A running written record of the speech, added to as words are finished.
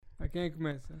Quem é que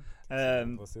começa?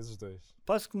 Vocês os dois.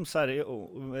 Posso começar?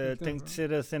 Eu Então, tenho de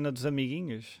ser a cena dos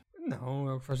amiguinhos. Não,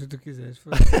 é o que faz o que tu quiseres.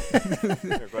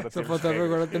 Agora Só temos faltava regras,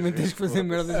 agora também tens que fazer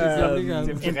foda-se. merdas e ser obrigado.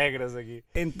 Temos regras aqui.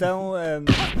 Então,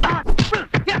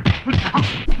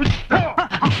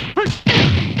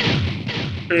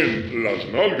 En las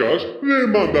nalgas de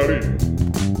mandarín.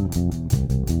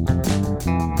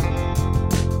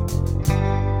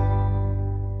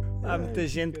 há muita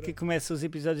gente que começa os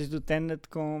episódios do Tenet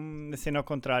com a cena ao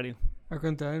contrário. Ao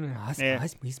contrário, né? É.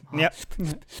 Yeah.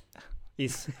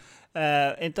 Isso.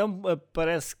 Então,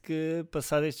 parece que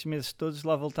passados estes meses todos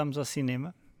lá voltamos ao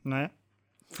cinema, não é?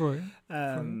 Foi.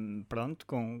 Pronto,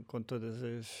 com todas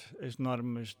as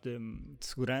normas de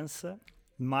segurança,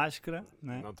 de máscara,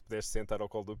 não é? Não te pudeste sentar ao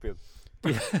colo do Pedro.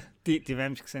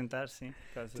 Tivemos que sentar, sim.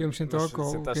 por causa Temos que sentar ao Mas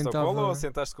colo. sentaste Quem ao colo tava- ou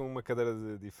sentaste com uma cadeira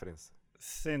de diferença?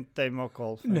 Sentei-me ao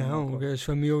colo. Não, as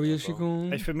famílias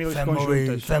ficam... As famílias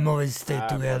conjuntas. Families stay Ah,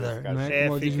 together, pode não ficar. é?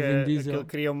 Como diz o Vin Diesel. Aquilo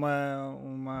cria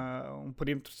um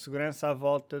perímetro de segurança à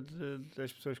volta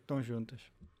das pessoas que estão juntas.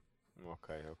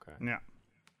 Ok. Yeah.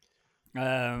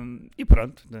 E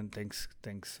pronto,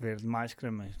 tem que se ver de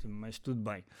máscara, mas tudo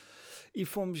bem. E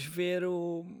fomos ver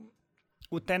o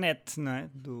Tenet, não é?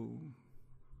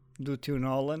 Do tio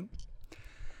Nolan,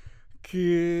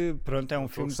 que pronto, é um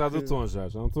Estou a filme gostar do tom já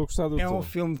não estou a gostar do é tom. um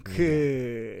filme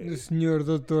que Do senhor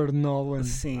Dr. Nolan.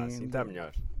 sim, Sim, está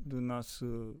melhor. do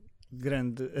nosso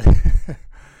grande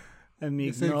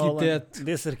amigo Desse Nolan, arquiteto.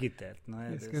 desse arquiteto, não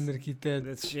é? Esse grande arquiteto.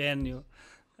 Desse gênio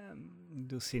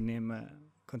do cinema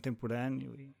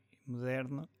contemporâneo e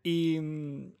moderno. E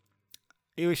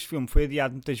este filme foi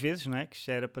adiado muitas vezes, não é? Que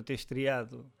já era para ter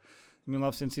estreado em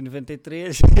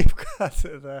 1993 e por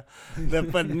causa da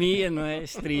pandemia, não é?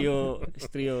 Estreou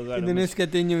agora. Ainda nem mas- sequer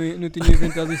não tinha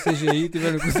inventado o CGI,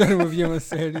 tiveram que usar um avião a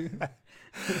sério.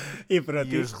 E pronto,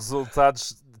 E os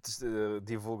resultados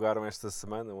divulgaram esta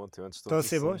semana, ontem, antes Estão a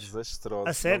ser bons? desastrosos.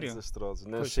 A sério? Desastrosos.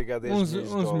 Não Pois. chega a 10 11 milhões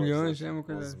de 11 dólares, milhões, acho. é uma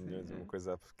coisa 11 assim. milhões, uma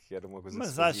coisa, porque era uma coisa Mas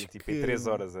que se fazia, acho tipo, que- em 3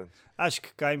 horas antes. acho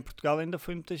que cá em Portugal ainda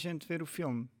foi muita gente ver o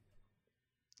filme.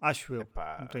 Acho eu.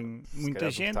 Epá, Não tenho se muita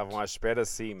calhar do que gente. estavam à espera,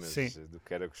 sim, mas Sim. do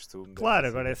que era costume. Claro,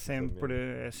 deve ter agora sido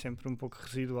é sempre um pouco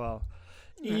residual.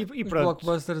 E Os pronto.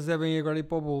 blockbusters é bem agora ir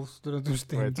para o bolso durante uns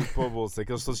Vai tempos. tudo para o bolso.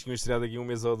 Aqueles todos que tinham estreado aqui um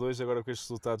mês ou dois, agora com estes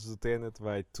resultados do Tenet,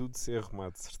 vai tudo ser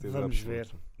arrumado, de certeza. Vamos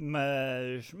absoluta.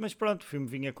 Mas pronto, o filme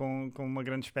vinha com uma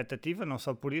grande expectativa, não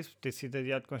só por isso, por ter sido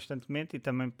adiado constantemente, e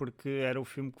também porque era o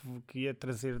filme que ia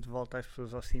trazer de volta as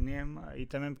pessoas ao cinema, e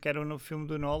também porque era o novo filme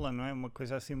do Nolan, não é? Uma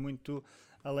coisa assim muito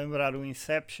a lembrar o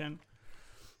Inception,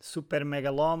 super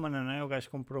megalómana, não é? O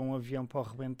gajo comprou um avião para o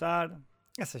arrebentar,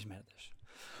 essas merdas.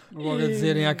 Logo a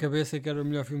dizerem à cabeça que era o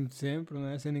melhor filme de sempre, não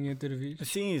é? Sem ninguém ter visto.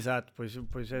 Sim, exato,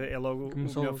 pois é logo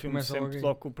Começou- o melhor filme de começa sempre, logo aí.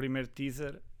 logo com o primeiro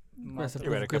teaser. essa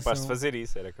Eu era capaz de fazer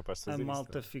isso, era capaz de A fazer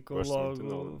malta isso. ficou Gosto muito do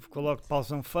Nolan. logo de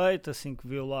pausão feita, assim que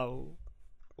viu lá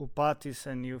o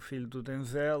Pattinson e o filho do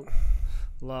Denzel,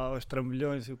 lá aos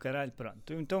trambolhões e o caralho,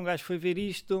 pronto. Então o gajo foi ver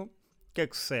isto, o que é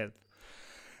que sucede?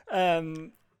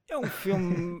 É um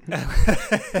filme...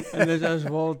 Ainda já as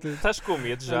voltas. Estás com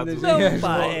medo já Anda dos, já. Não, Não,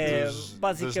 pá, dos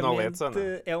basicamente Nolets, ou não?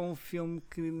 é um filme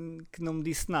que não me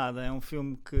disse nada, é um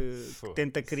filme que Foda-se.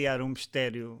 tenta criar um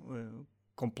mistério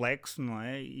complexo, não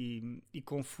é? E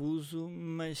confuso,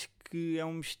 mas que é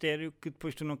um mistério que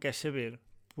depois tu não queres saber,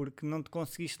 porque não te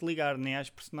conseguiste ligar nem às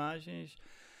personagens,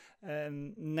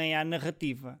 nem à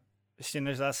narrativa. As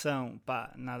cenas de ação,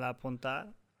 pá, nada a apontar,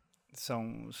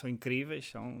 são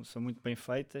incríveis, são muito bem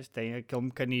feitas, têm aquele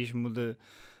mecanismo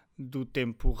do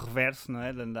tempo reverso, não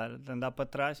é? De andar para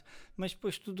trás, mas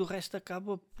depois tudo o resto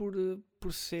acaba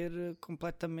por ser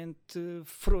completamente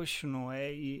frouxo, não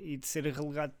é? E de ser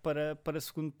relegado para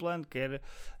segundo plano, que era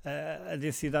a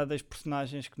densidade das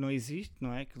personagens que não existe,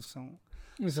 não é? Que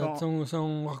Exato,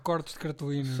 são recortes de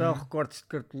cartolina. são não é? recortes de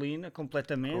cartolina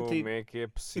completamente. Como é que é E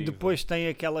possível? depois tem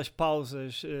aquelas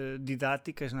pausas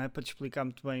didáticas, não é? Para te explicar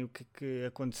muito bem o que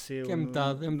aconteceu. Que é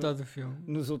metade do filme.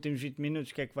 Nos últimos 20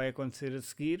 minutos, o que é que vai acontecer a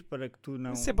seguir, para que tu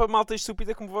não, É sempre a malta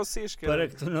estúpida como vocês, cara. para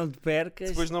que tu não te percas.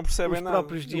 Depois não percebem Os nada.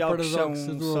 próprios diálogos são,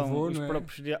 paradoxo do avô, os não é?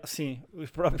 próprios sim,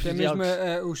 os próprios Até mesmo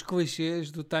diálogos. os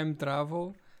clichês do time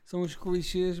travel são os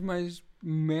clichês mais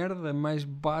merda, mais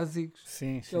básicos.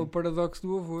 Sim, É o sim. paradoxo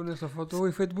do avô, né? Só faltou o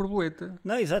efeito borboleta.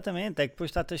 Não, exatamente, é que depois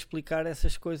está-te a explicar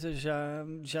essas coisas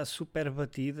já super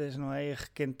batidas, não é? E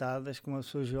requentadas, como a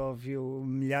pessoa já ouviu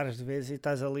milhares de vezes, e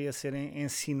estás ali a ser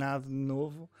ensinado de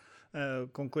novo,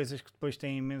 com coisas que depois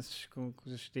têm imensos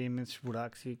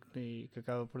buracos e que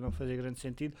acaba por não fazer grande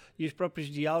sentido. E os próprios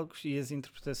diálogos e as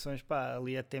interpretações, pá,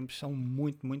 ali a tempos são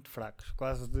muito, muito fracos,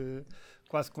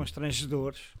 quase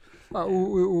constrangedores.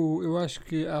 Eu acho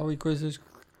que há ali coisas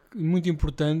muito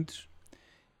importantes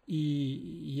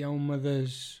e é uma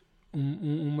das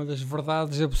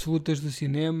verdades absolutas do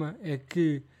cinema, é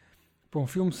que para um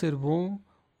filme ser bom,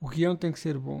 o guião tem que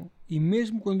ser bom. E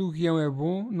mesmo quando o guião é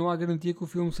bom, não há garantia que o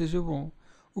filme seja bom.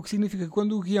 O que significa que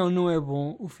quando o guião não é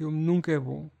bom, o filme nunca é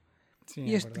bom. Sim,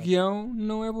 E este guião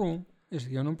não é bom. Este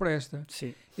guião não presta.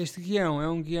 Sim. Este guião é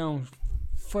um guião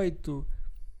feito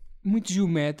muito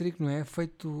geométrico, não é?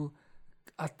 Feito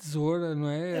à tesoura, não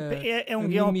é? É um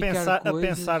guião a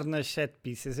pensar nas set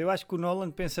pieces. Eu acho que o Nolan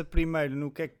pensa primeiro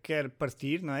no que é que quer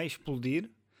partir, não é? Explodir.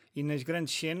 E nas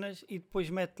grandes cenas, e depois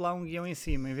mete lá um guião em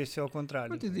cima, em vez de ser ao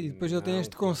contrário. E depois ele tem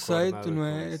este conceito, não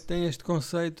é? Tem este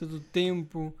conceito do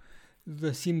tempo,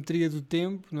 da simetria do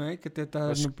tempo, não é? Que até está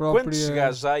Mas no próprio... quando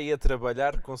chegar já aí a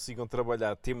trabalhar, consigam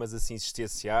trabalhar temas assim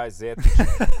existenciais, éticos,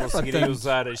 conseguirem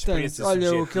usar a experiência olha,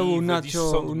 subjetiva, o a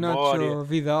Nacho memória,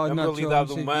 Vidal, a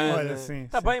moralidade humana. Olha, sim,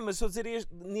 Está sim. bem, mas estou a dizer,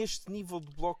 neste nível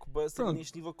de blockbuster,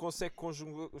 neste nível consegue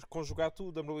conjugar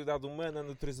tudo, a moralidade humana, a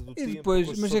natureza do E tempo.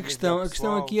 depois, mas a questão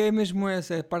pessoal. aqui é mesmo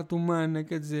essa, é a parte humana,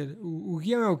 quer dizer, o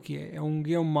guião é o que é? É um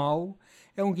guião mau,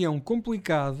 é um guião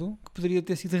complicado, que poderia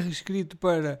ter sido reescrito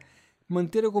para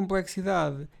manter a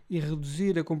complexidade e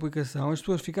reduzir a complicação. As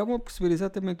pessoas ficavam a perceber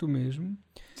exatamente o mesmo.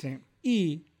 Sim.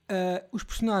 E os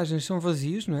personagens são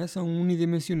vazios, não é? São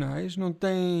unidimensionais, não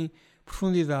têm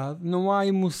profundidade, não há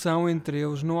emoção entre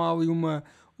eles, não há ali uma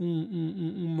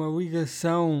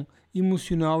ligação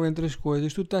emocional entre as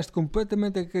coisas. Tu estás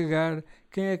completamente a cagar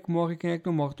quem é que morre e quem é que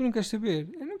não morre. Tu não queres saber.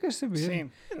 Eu não quero saber.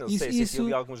 Sim. Eu não Isso- sei se isso-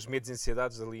 ali alguns medos e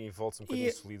ansiedades ali envolve-se um bocadinho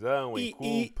E- de solidão, em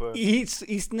culpa. E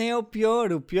isso nem é o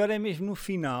pior. O pior é mesmo no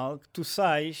final, que tu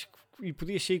sais e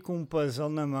podias sair com um puzzle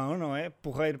na mão, não é?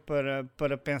 Porreiro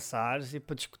para pensares e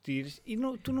para discutires. E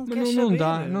tu não Mas queres não saber.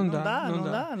 dá, não Não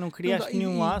dá. Não criaste Não dá.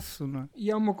 nenhum laço, não é?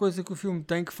 E há uma coisa que o filme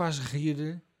tem que faz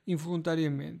rir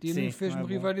involuntariamente. E a Sim, mim fez-me não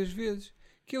é rir bom. várias vezes.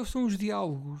 Que são os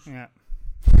diálogos. É.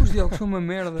 Os diálogos são uma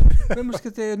merda. Lembras que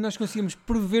até nós conseguíamos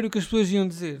prever o que as pessoas iam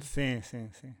dizer. Sim.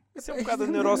 Isso é um bocado a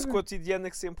neurose cotidiana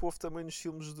que sempre houve também nos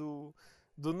filmes do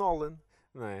Nolan.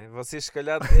 Não é? Vocês, se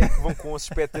calhar, é que vão com as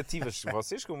expectativas.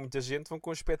 Vocês, como muita gente, vão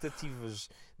com expectativas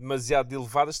demasiado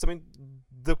elevadas também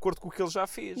de acordo com o que ele já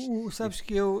fez. Sabes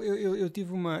que eu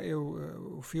tive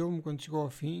o filme, quando chegou ao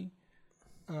fim,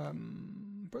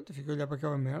 pronto, eu fiquei a olhar para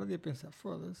aquela merda e a pensar,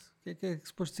 foda-se, o que é que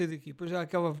se pode ser daqui? Depois já há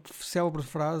aquela célebre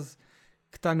frase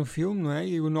que está no filme, não é?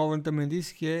 E o Nolan também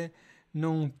disse que é: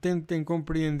 não tentem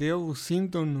compreendê-lo,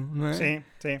 sintam-no, não é?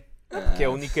 Sim. Que é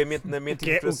unicamente na mente e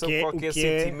interpretação que qualquer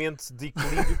sentimento de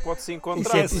equilíbrio pode ser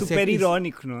encontrado. Isso é super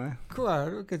irónico, não é?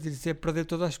 Claro, quer dizer, isso é perder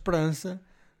toda a esperança,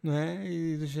 não é?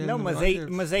 E do género, Não, olha,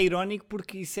 mas é irónico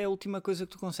porque isso é a última coisa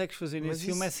que tu consegues fazer Mas nesse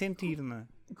filme, isso- é sentir, não é?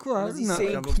 claro, Mas isso não, é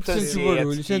tu importância sentes o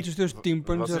barulho, ética sentes os teus e-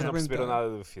 tímpanos a Vocês não perceberam arrebentar.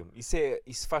 nada do filme.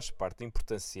 Isso faz parte da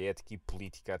importância ética e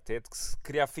política até de que se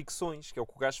criar ficções, que é o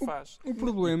que o gajo faz. O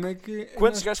problema é que...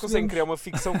 Quantos nós gajos conseguem percebemos- criar uma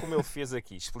ficção como ele fez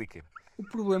aqui? Expliquem. O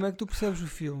problema é que tu percebes o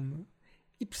filme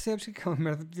e percebes que aquela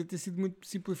merda podia ter sido muito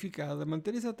simplificada,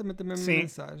 manter exatamente a mesma Sim.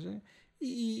 mensagem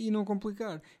e não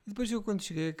complicar. E depois eu, quando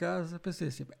cheguei a casa, pensei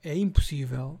assim: é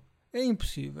impossível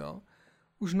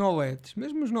os Nolets,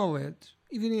 mesmo os Nolets,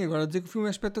 e virem agora dizer que o filme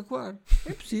é espetacular.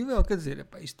 É impossível, quer dizer,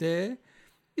 epá, isto é...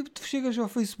 E tu chegas ao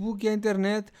Facebook e à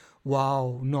internet,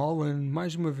 uau, Nolan,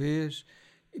 mais uma vez.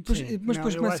 E depois, Sim. mas Não,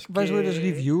 depois eu acho vais que ler as é-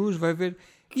 reviews, vai ver...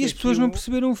 E que as pessoas não aquilo-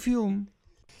 perceberam o filme.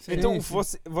 Então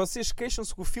Sim. vocês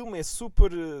queixam-se que o filme é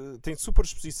super, tem super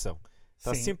exposição.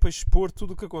 Está Sim. sempre a expor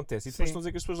tudo o que acontece. E depois Sim. estão a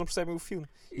dizer que as pessoas não percebem o filme.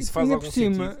 E Isso faz ainda algum por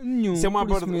cima, sentido. nenhum. Isso é uma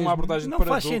por isso mesmo. abordagem de Não faz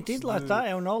paradoxo sentido, lá de- está,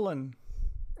 é o Nolan.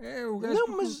 É, o gajo, Não,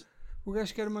 porque mas- o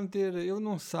gajo quer manter, ele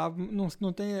não sabe, não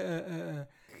tem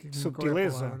Subtileza? qual é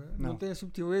a palavra? Não Não. tem a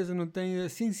subtileza, não tem a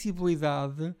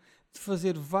sensibilidade de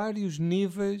fazer vários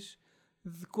níveis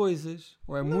de coisas.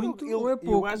 Ou é Não, muito ele- ou é eu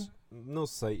pouco. acho- não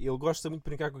sei, ele gosta muito de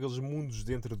brincar com aqueles mundos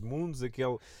dentro de mundos,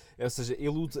 ou seja, ele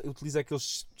utiliza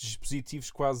aqueles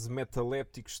dispositivos quase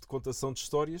metalépticos de contação de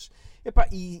histórias. Epá,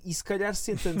 e se calhar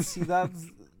sente a necessidade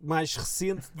mais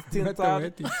recente de tentar...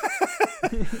 Metalético.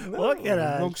 Oh,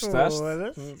 caralho, não gostaste?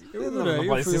 foda-se. Eu Não, adorei. não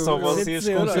podem ser só vocês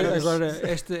 100 com euros. cenas. Agora,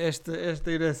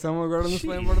 esta ereção agora não se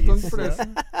vai embora tão depressa.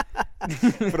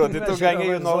 Pronto, então Vai chegar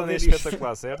ganhei a o Nolan é resolver isto.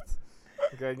 espetacular, certo?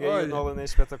 Ganhei Olha, o Nolan é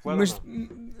espetacular. Mas, ou não?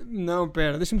 não,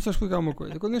 pera, deixa-me só explicar uma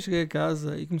coisa. Quando eu cheguei a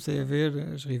casa e comecei a ver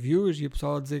as reviews e o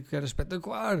pessoal a dizer que era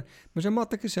espetacular, mas a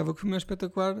malta que achava que o filme era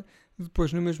espetacular,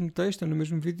 depois no mesmo texto, ou no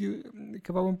mesmo vídeo,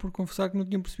 acabavam por confessar que não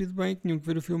tinham percebido bem, que tinham que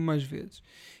ver o filme mais vezes.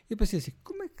 E eu pensei assim,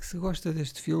 como é que se gosta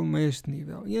deste filme a este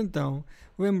nível? E então,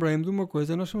 lembrei-me de uma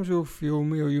coisa, nós fomos ver o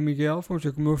filme, eu e o Miguel, fomos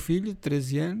ver com o meu filho, de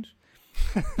 13 anos,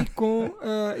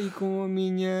 e com a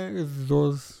minha de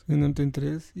 12, eu não tenho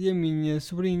 13, e a minha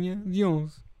sobrinha de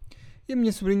 11. E a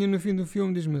minha sobrinha no fim do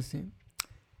filme diz-me assim: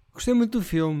 gostei muito do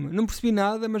filme, não percebi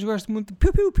nada, mas gosto muito de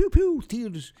piu, piu, piu, piu,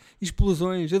 tiros,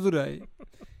 explosões, adorei.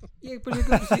 E aí depois é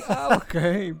que eu pensei,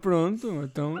 ok, pronto,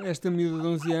 então esta miúda de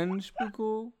 11 anos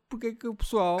explicou porque é que o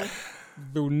pessoal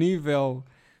do nível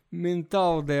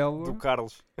mental dela Do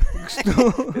Carlos.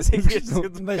 gostou, Pensei que ia dizer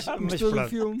do Mas gostou do pronto,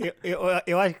 filme.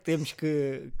 eu acho que temos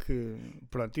que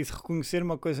pronto, isso reconhecer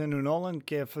uma coisa no Nolan,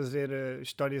 que é fazer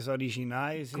histórias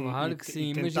originais. Claro e que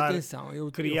sim, e mas tentar atenção,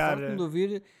 eu criar-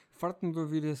 farto-me de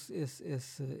ouvir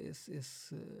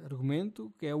esse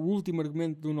argumento, que é o último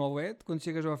argumento do Nolan, quando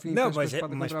chegas ao fim Não, tens com a mas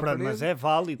espada contra a pronto, parede, mas é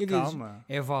válido, e dizes, calma.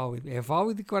 é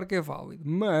válido e claro que é válido,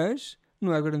 mas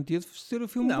não é garantido de ser o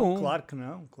filme Não, bom. claro que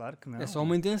não. É só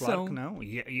uma intenção. Claro que não.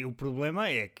 E o problema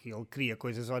é que ele cria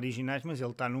coisas originais, mas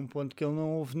ele está num ponto que ele não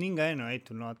ouve ninguém, não é? E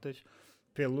tu notas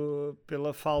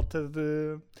pela falta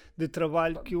de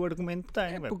trabalho que o argumento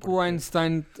tem. Porque o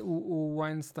Einstein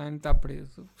está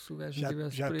preso. Se o gajo não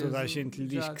tivesse já preso, toda a gente lhe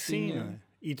diz já que sim, tinha- não é?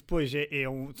 E depois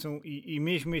e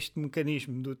mesmo este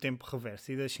mecanismo do tempo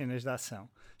reverso e das cenas de ação,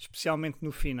 especialmente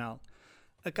no final,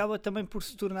 acaba também por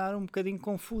se tornar um bocadinho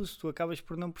confuso. Tu acabas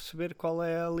por não perceber qual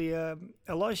é ali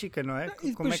a lógica, não é?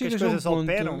 E Como é que as depois chegas a um coisas ponto,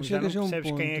 operam, já não chegas a um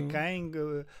percebes quem é ponto. quem,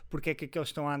 porque é que aqueles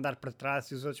estão a andar para trás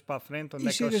e os outros para a frente, onde E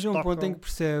é que eles chegas a um tocam. ponto em que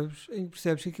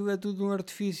percebes que aquilo é tudo um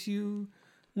artifício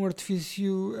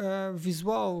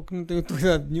visual, que não tem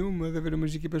utilidade nenhuma, de haver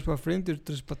umas equipas para a frente e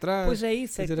outras para trás. Pois é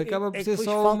isso, Quer dizer, acaba por que ser depois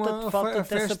só falta a essa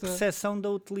festa. percepção da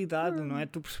utilidade, não é?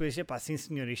 Tu percebes, epá, sim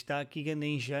senhor, isto está aqui grande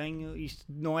engenho, isto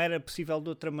não era possível de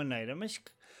outra maneira, mas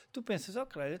que tu pensas,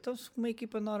 ok, então se uma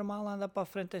equipa normal anda para a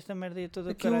frente esta merda e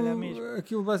toda caralho mesmo.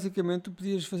 Aquilo basicamente tu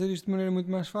podias fazer isto de maneira muito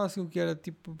mais fácil, que era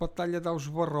tipo batalha de aos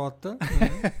barrota,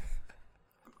 não é?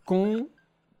 Com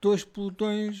 2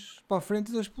 pelotões para a frente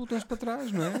e 2 pelotões para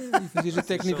trás, não é? E fazias a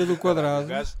técnica do quadrado.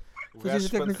 O Fazias gajo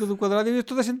a técnica do quadrado e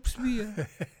toda a gente percebia.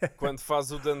 quando faz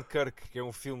o Dunkirk, que é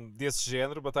um filme desse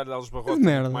género, Batalha de Alves Barrotas, Que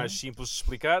merda. mais simples de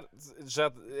explicar,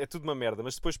 já é tudo uma merda.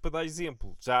 Mas depois, para dar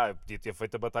exemplo, já podia ter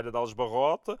feito a Batalha de Alves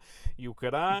Barrota e o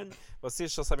caralho.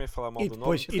 Vocês só sabem falar mal E do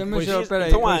depois- nome. e Também depois- já, espera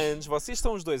aí, Estão há depois- anos, vocês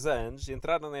estão uns 2 anos,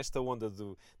 entraram nesta onda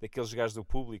daqueles gajos do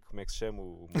público, como é que se chama?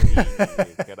 O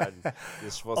Mourinho, e caralho,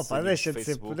 esses vossos Opa, amigos deixa do de ser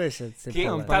Facebook. deixa de ser Que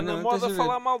Não, palha. está pá, na não, moda estás a ver.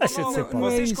 falar mal do Deixa de ser Nolan. palha.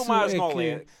 Vocês, Não é como as isso, é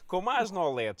Nolan, que- como as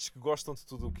Noletes que gostam de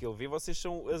tudo o que ele vê, vocês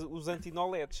são os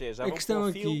anti-Noletes. Já A vão questão para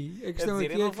o filme aqui, a a questão dizer,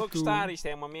 aqui eu é não vou que tu... gostar, isto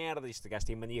é uma merda, isto gajo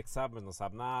tem mania que sabe, mas não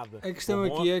sabe nada. A questão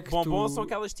Bombom- aqui é que Bombom tu... são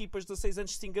aquelas tipas de 16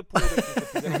 anos de Singapura que nunca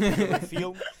fizeram um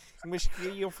filme, mas que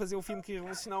iam fazer um filme que ia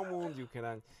revolucionar o mundo e o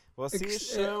caralho. Vocês que-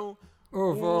 são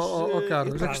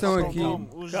Carlos, a epá, questão são aqui...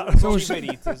 como uns são os-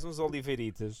 oliveiritas, uns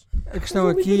oliveiritas. A questão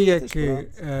aqui é que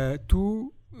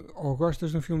tu ou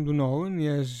gostas de um filme do Nolan e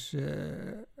és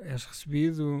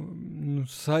recebido no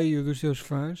seio dos teus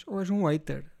fãs, ou és um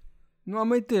hater. Não há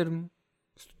meio termo.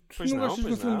 Se Pois não não, gostas do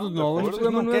pois filme não, do de Nolan, o acordo. As pessoas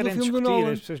problema não não é do querem filme do discutir,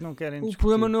 Nolan. as pessoas não querem O discutir.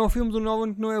 problema não é o filme do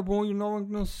Nolan que não é bom e o Nolan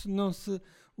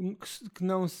que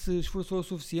não se esforçou o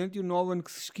suficiente e o Nolan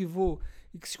que se esquivou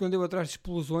e que se escondeu atrás de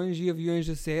explosões e aviões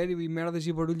a sério e merdas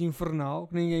e barulho infernal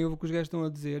que ninguém ouve o que os gajos estão a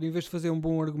dizer, em vez de fazer um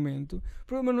bom argumento. O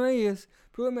problema não é esse.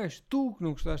 O problema és tu que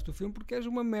não gostaste do filme porque és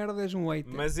uma merda, és um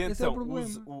hater. Mas Esse é o então,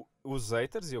 problema. os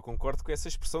haters, e eu concordo com essa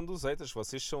expressão dos haters,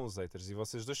 vocês são os haters e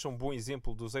vocês dois são um bom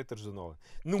exemplo dos haters do Nolan.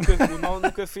 O Nolan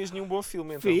nunca fez nenhum bom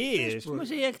filme, então. Fez, pô. mas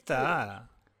aí é que está.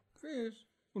 Fez.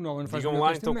 O Nolan faz Digam melhor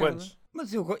lá que esta então merda. quantos?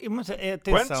 Mas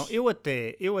atenção, Quantos?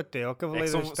 eu até ao Cavaleiro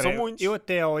são- das são Trevas, muitos. eu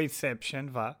até ao Inception,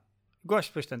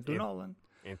 gosto bastante do É. Nolan.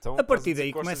 Então, A partir estás daí dizer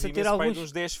que gostas começa a ter imenso, pai, alguns-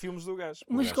 dos 10 filmes do gajo.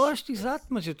 O Mas gajo- gosto, exato,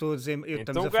 mas eu estou a dizer, Então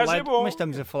estamos o a gajo falar, é bom. mas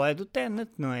estamos a falar do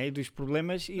Tenet, não é? E dos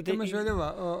problemas e Então, mas olha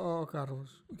lá, ó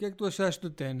Carlos, o que é que tu achaste do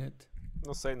Tenet?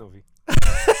 Não sei, não vi.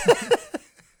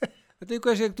 Até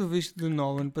quais é que tu viste do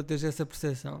Nolan para teres essa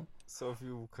percepção? Só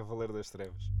vi o Cavaleiro das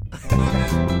Trevas.